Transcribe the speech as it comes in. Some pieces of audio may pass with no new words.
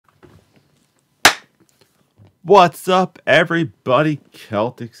What's up, everybody?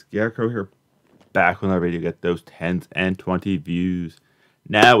 Celtic Scarecrow here, back when I'm ready to get those 10s and 20 views.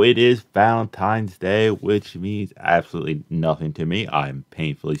 Now, it is Valentine's Day, which means absolutely nothing to me. I'm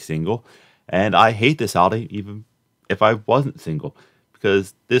painfully single, and I hate this holiday even if I wasn't single,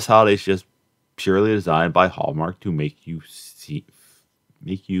 because this holiday is just purely designed by Hallmark to make you spend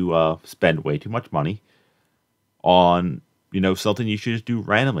way too much money on, something you should just do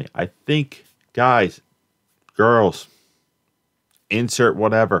randomly. I think, guys, girls, insert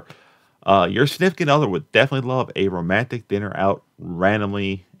whatever. Your significant other would definitely love a romantic dinner out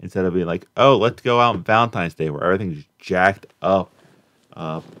randomly instead of being like, oh, let's go out on Valentine's Day where everything's jacked up.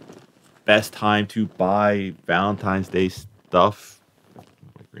 Uh, Best time to buy Valentine's Day stuff.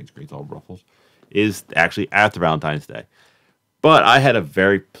 My green screen's all ruffles. Is actually after Valentine's Day. But I had a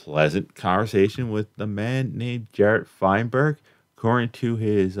very pleasant conversation with a man named Jarrett Feinberg. According to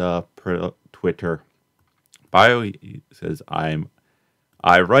his Twitter bio, he says, I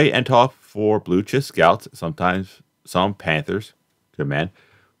write and talk for Blue Chip Scouts, sometimes some Panthers, good man,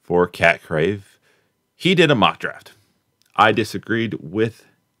 for Cat Crave. He did a mock draft. I disagreed with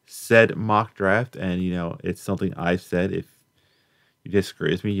said mock draft, and it's something I've said. If you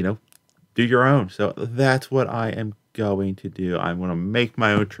disagree with me, do your own. So that's what I am going to do. I'm going to make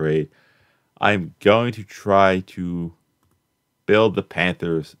my own trade. I'm going to try to build the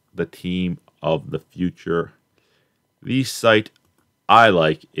Panthers the team of the future. The site I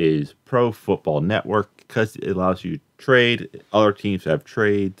like is Pro Football Network because it allows you to trade. Other teams have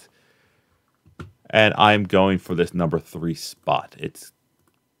trades. And I'm going for this number 3 spot. It's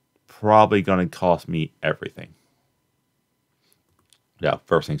probably going to cost me everything. Yeah,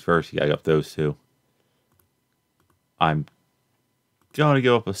 first things first, you got to go up those two. I'm going to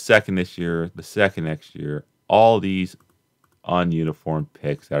go up a second this year, the second next year. All these ununiformed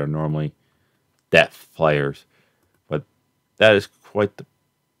picks that are normally depth players. But that is quite the...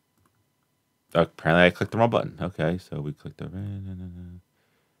 Apparently I clicked the wrong button. Okay, so we clicked the...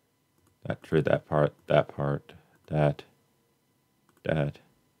 That trade, that part, that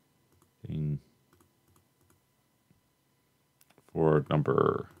thing. For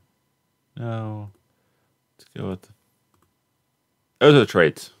number... No. Let's go with... Those are the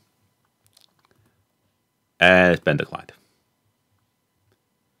trades. And it's been declined.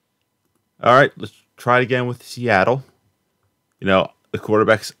 All right, let's try it again with Seattle. The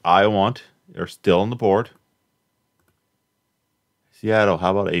quarterbacks I want are still on the board. Seattle,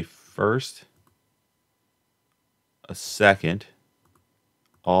 how about a first, a second,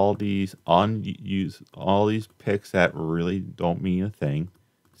 all these unused, all these picks that really don't mean a thing.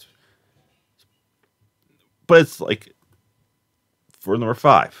 But it's like for number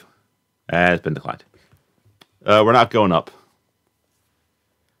 5, and it's been declined. We're not going up.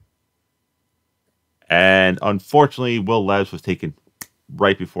 And unfortunately, Will Levis was taken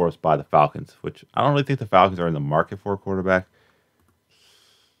right before us by the Falcons, which I don't really think the Falcons are in the market for a quarterback.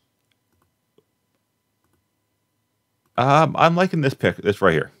 I'm liking this pick, this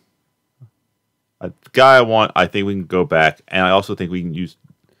right here. The guy I want, I think we can go back, and I also think we can use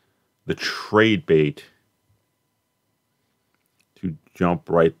the trade bait to jump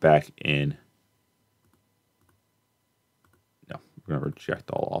right back in. No, we're going to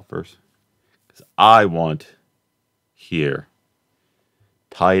reject all offers. Because I want here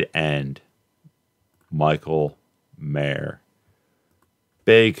tight end Michael Mayer.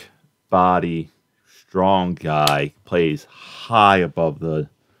 Big body, strong guy, plays high above the,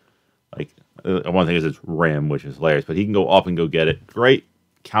 one thing is his rim, which is hilarious, but he can go up and go get it. Great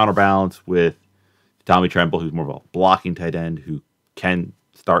counterbalance with Tommy Tremble, who's more of a blocking tight end who can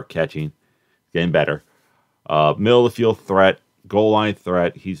start catching, getting better. Middle of the field threat, goal line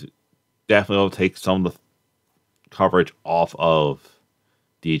threat. He's definitely will take some of the coverage off of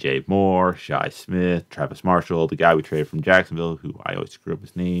DJ Moore, Shi Smith, Travis Marshall, the guy we traded from Jacksonville, who I always screw up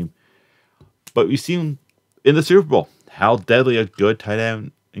his name. But we've seen in the Super Bowl how deadly a good tight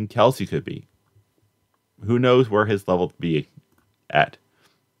end in Kelsey could be. Who knows where his level to be at.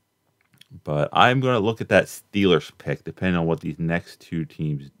 But I'm going to look at that Steelers pick, depending on what these next 2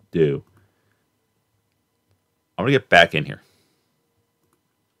 teams do. I'm going to get back in here.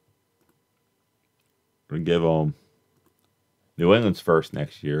 We're going to give them New England's first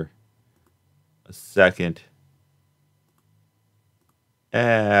next year. A second.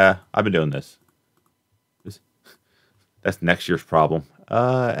 I've been doing this. That's next year's problem.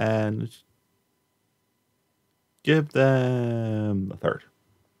 And give them a third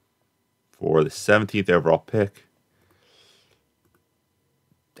for the 17th overall pick.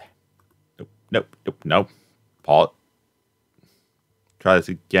 Nope. Paul, try this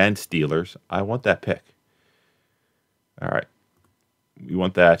again, Steelers. I want that pick. All right. We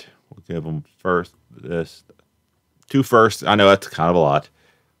want that. We'll give them first. This 2 firsts. I know that's kind of a lot.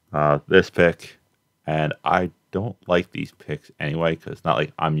 This pick. And I don't like these picks anyway, because it's not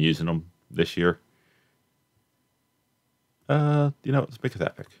like I'm using them this year. Let's make it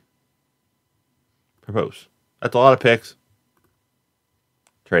that pick. Propose. That's a lot of picks.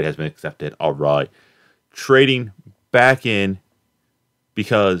 Trade has been accepted. All right. Trading back in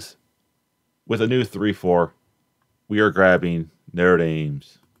because with a new 3-4, we are grabbing Notre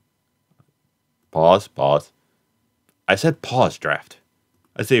Dame's. Pause. I said pause draft.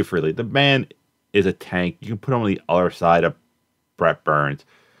 I say it freely. The man is a tank. You can put him on the other side of Brett Burns.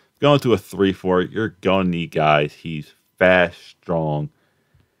 Going to a 3-4, you're going to need guys. He's fast, strong.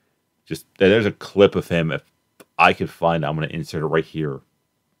 Just there's a clip of him. If I could find it, I'm going to insert it right here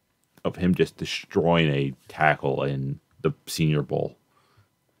of him just destroying a tackle in the Senior Bowl.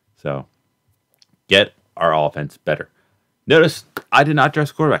 So, get our offense better. Notice, I did not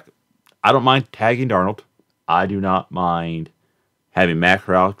dress quarterback. I don't mind tagging Darnold. I do not mind having Matt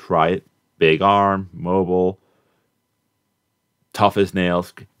Corral try it. Big arm, mobile, tough as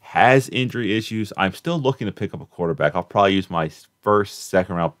nails. Has injury issues. I'm still looking to pick up a quarterback. I'll probably use my first,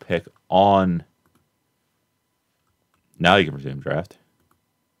 second round pick on. Now you can resume draft.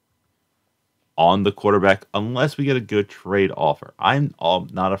 On the quarterback, unless we get a good trade offer. I'm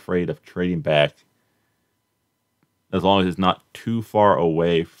not afraid of trading back as long as it's not too far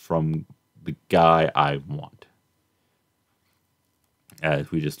away from the guy I want.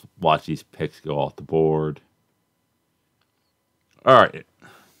 As we just watch these picks go off the board. All right.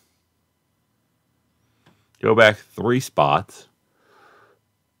 Go back 3 spots.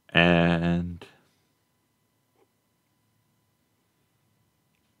 And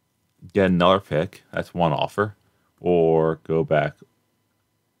get another pick. That's one offer. Or go back.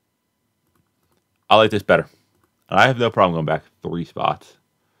 I like this better. I have no problem going back 3 spots.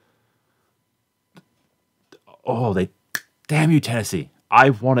 Oh, damn you, Tennessee.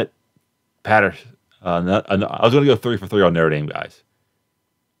 I wanted Patterson. I was going to go 3 for 3 on Notre Dame, guys.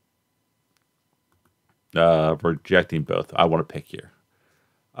 Rejecting both. I want to pick here.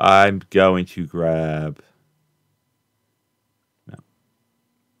 I'm going to grab. No.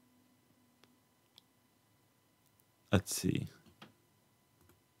 Let's see.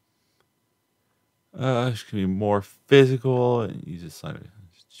 It's going to be more physical and use this side of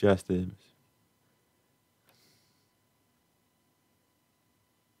suggested.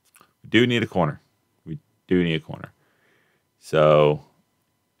 We do need a corner. So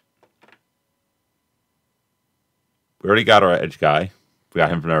we already got our edge guy. We got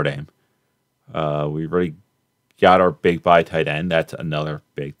him from Notre Dame. We've already got our big buy tight end. That's another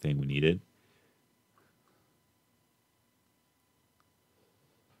big thing we needed.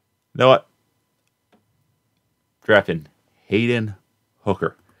 You know what? Drafting Hayden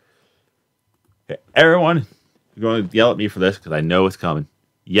Hooker. Okay, everyone, you're going to yell at me for this because I know it's coming.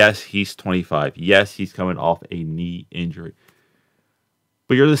 Yes, he's 25. Yes, he's coming off a knee injury.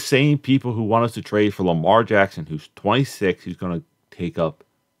 But you're the same people who want us to trade for Lamar Jackson, who's 26, who's going to take up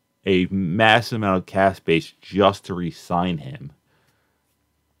a massive amount of cap space just to re-sign him,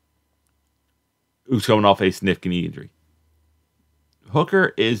 who's coming off a significant knee injury.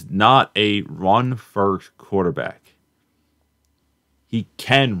 Hooker is not a run-first quarterback. He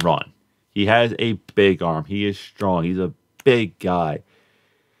can run. He has a big arm. He is strong. He's a big guy.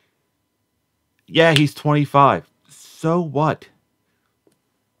 Yeah, he's 25. So what?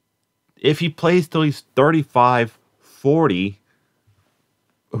 If he plays till he's 35, 40,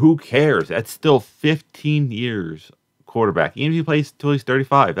 who cares? That's still 15 years quarterback. Even if he plays till he's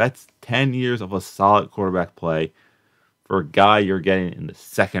 35, that's 10 years of a solid quarterback play for a guy you're getting in the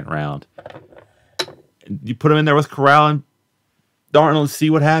second round. You put him in there with Corral and Darnold and see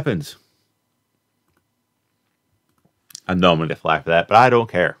what happens. I know I'm going to get flack for that, but I don't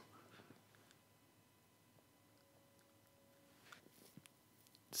care.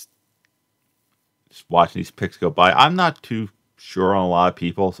 Just watching these picks go by. I'm not too sure on a lot of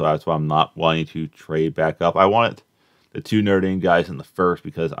people, so that's why I'm not wanting to trade back up. I wanted the 2 Notre Dame guys in the first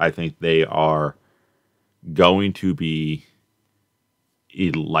because I think they are going to be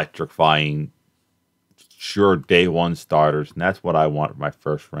electrifying, sure, day 1 starters, and that's what I want for my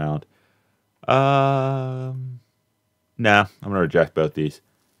first round. Nah, I'm going to reject both these.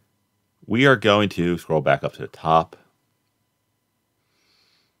 We are going to scroll back up to the top.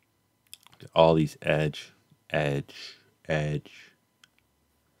 All these edge. What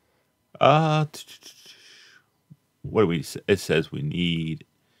do we? It says we need.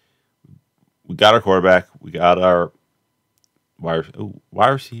 We got our quarterback. We got our wide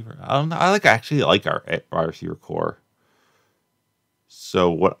receiver. I don't know. Actually like our wide receiver core.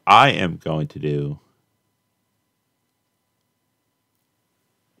 So what I am going to do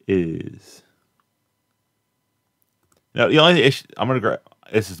is the only issue I'm gonna grab.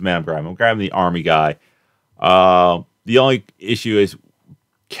 This is the man I'm grabbing. I'm grabbing the Army guy. The only issue is,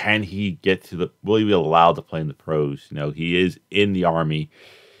 can he get to the? Will he be allowed to play in the pros? He is in the Army.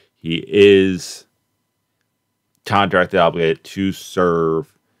 He is contracted, obligated to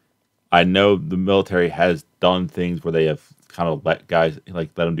serve. I know the military has done things where they have kind of let guys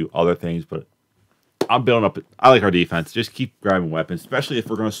let them do other things, but I'm building up. I like our defense. Just keep grabbing weapons, especially if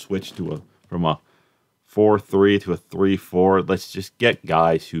we're going to switch to from a 4-3 to a 3-4. Let's just get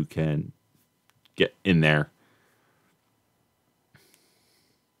guys who can get in there.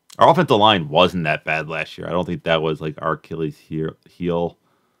 Our offensive line wasn't that bad last year. I don't think that was our Achilles heel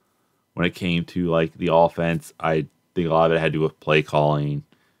when it came to the offense. I think a lot of it had to do with play calling,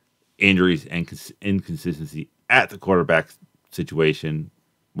 injuries, and inconsistency at the quarterback situation.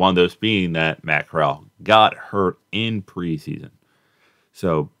 One of those being that Matt Corral got hurt in preseason.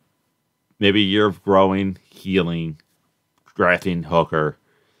 So maybe a year of growing, healing, drafting Hooker,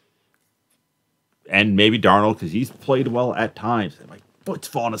 and maybe Darnold, because he's played well at times. My foot's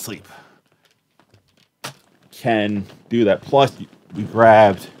falling asleep. Can do that. Plus, we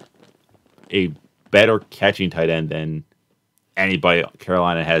grabbed a better catching tight end than anybody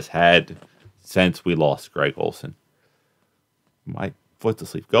Carolina has had since we lost Greg Olsen. My foot's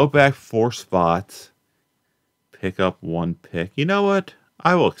asleep. Go back 4 spots. Pick up 1 pick. You know what?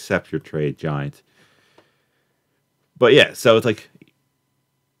 I will accept your trade, Giants. But yeah, so it's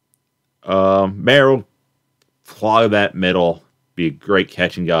Merrill clog that middle, be a great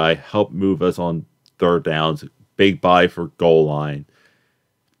catching guy, help move us on 3rd downs, big buy for goal line.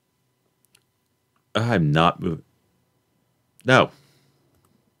 I'm not moving. No.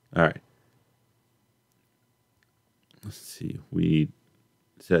 All right. Let's see.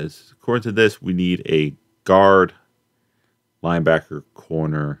 Says, according to this, we need a guard, linebacker,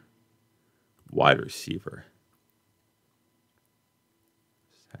 corner, wide receiver.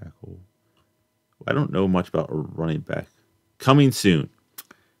 Tackle. I don't know much about a running back. Coming soon.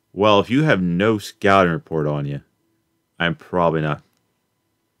 Well, if you have no scouting report on you, I'm probably not.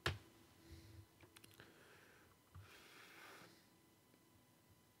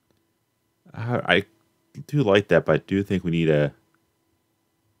 I do like that, but I do think we need a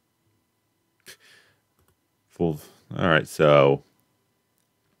full. All right, so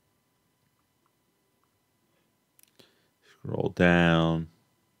scroll down.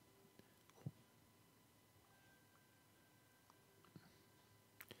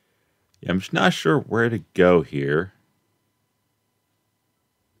 Yeah, I'm just not sure where to go here.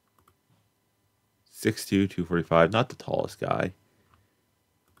 6'2", 245, not the tallest guy.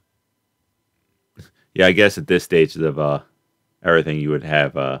 Yeah, I guess at this stage of everything, you would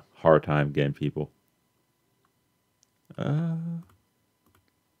have a hard time getting people. No,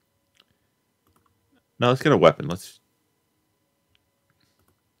 let's get a weapon. Let's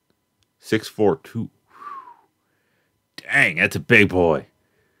 6'4", 2. Dang, that's a big boy.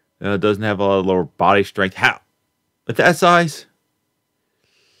 Doesn't have a lot of lower body strength. How? At that size?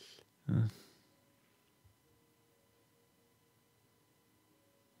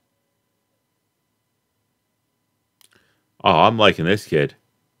 Oh, I'm liking this kid.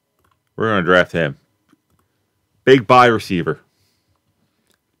 We're going to draft him. Big buy receiver.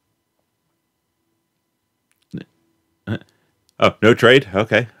 Oh, no trade?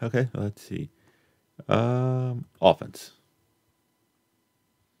 Okay. Let's see. Offense.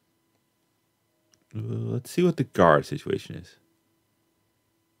 Let's see what the guard situation is.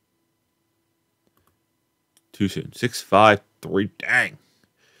 Too soon. 6'5", 3. Dang.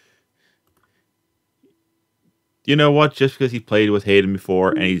 You know what? Just because he played with Hayden before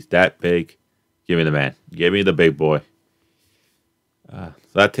and he's that big, give me the man. Give me the big boy. So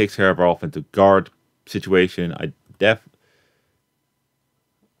that takes care of our offensive guard situation.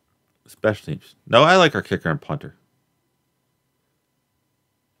 Special teams. No, I like our kicker and punter.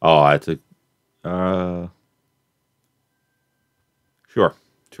 Oh, that's a... Sure.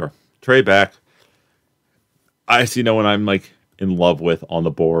 Trade back. I see no one I'm in love with on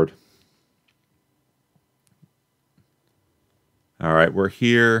the board. All right, we're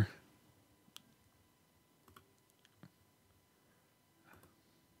here.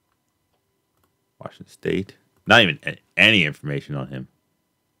 Washington State. Not even any information on him.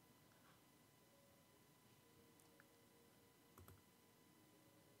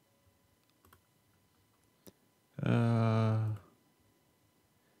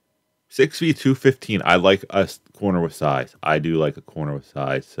 6', 215. I like a corner with size. I do like a corner with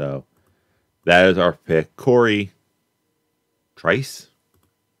size. So that is our pick. Corey, Trice.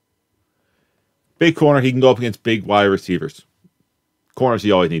 Big corner, he can go up against big wide receivers. Corners,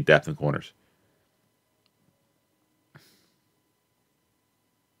 you always need depth in corners.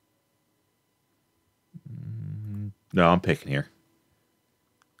 No, I'm picking here.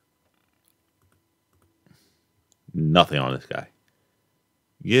 Nothing on this guy.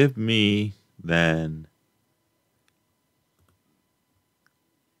 Give me, then...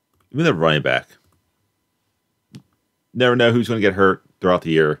 Give me the running back. Never know who's going to get hurt throughout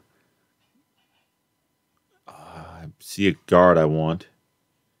the year. I see a guard I want.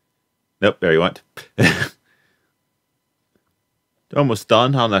 Nope, there you went. Almost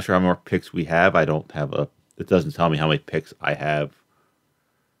done. I'm not sure how many more picks we have. I don't have a... It doesn't tell me how many picks I have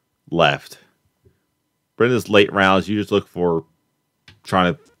left. But in this late rounds, you just look for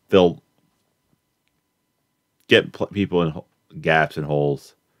trying to get people in gaps and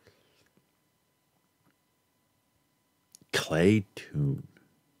holes. Clay Toon.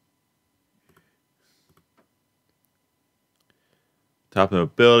 Top of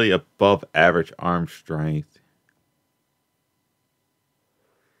mobility, above average arm strength.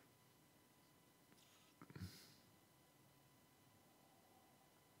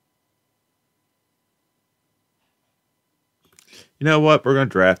 You know what? We're going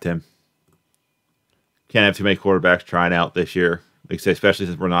to draft him. Can't have too many quarterbacks trying out this year. Like I say, especially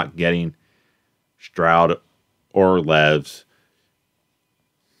since we're not getting Stroud or Levs.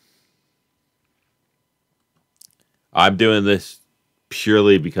 I'm doing this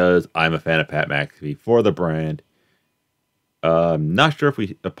purely because I'm a fan of Pat McAfee for the brand. Not sure if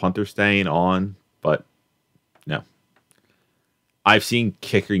a punter staying on, but no. I've seen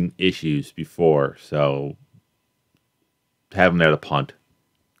kicking issues before, so have him there to punt.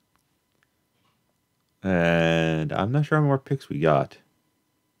 And I'm not sure how many more picks we got.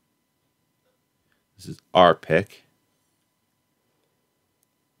 This is our pick.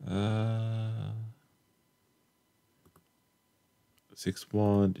 6-1.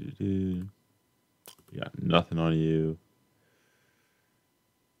 We got nothing on you.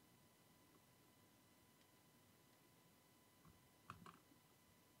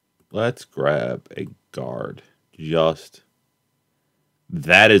 Let's grab a guard.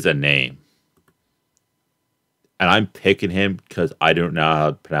 That is a name. And I'm picking him because I don't know how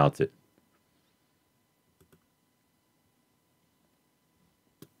to pronounce it.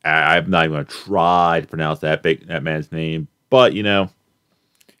 I'm not even going to try to pronounce that man's name. But, you know,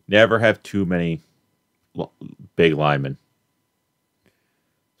 never have too many big linemen.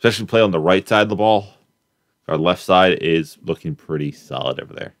 Especially play on the right side of the ball. Our left side is looking pretty solid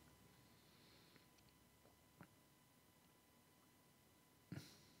over there.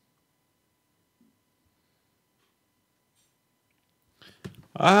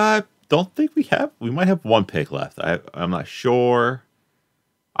 I don't think we have. We might have one pick left. I'm not sure.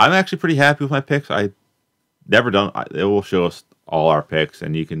 I'm actually pretty happy with my picks. I never done. It will show us all our picks,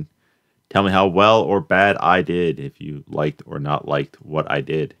 and you can tell me how well or bad I did, if you liked or not liked what I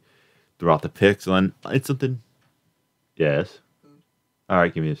did throughout the picks. And then it's something. Yes. All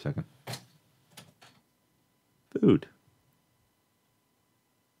right, give me a second. Food.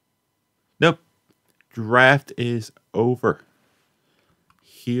 Nope. Draft is over.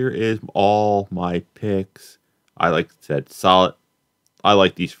 Here is all my picks. Like I said, solid. I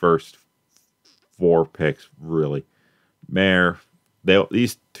like these first 4 picks, really. Mayor,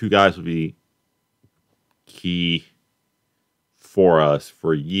 these 2 guys will be key for us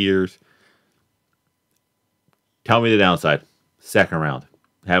for years. Tell me the downside. Second round.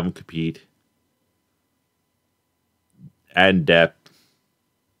 Have them compete. Add depth.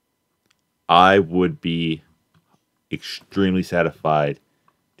 I would be extremely satisfied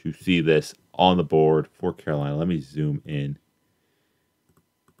to see this on the board for Carolina. Let me zoom in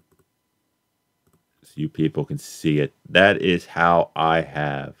so you people can see it. That is how I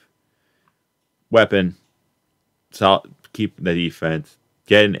have weapon, solid, keep the defense,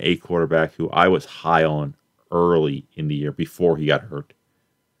 getting a quarterback who I was high on early in the year before he got hurt.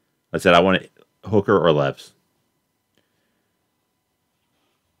 I said I want Hooker or Levs.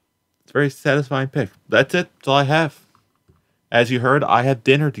 It's a very satisfying pick. That's it. That's all I have. As you heard, I have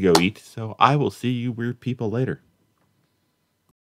dinner to go eat, so I will see you weird people later.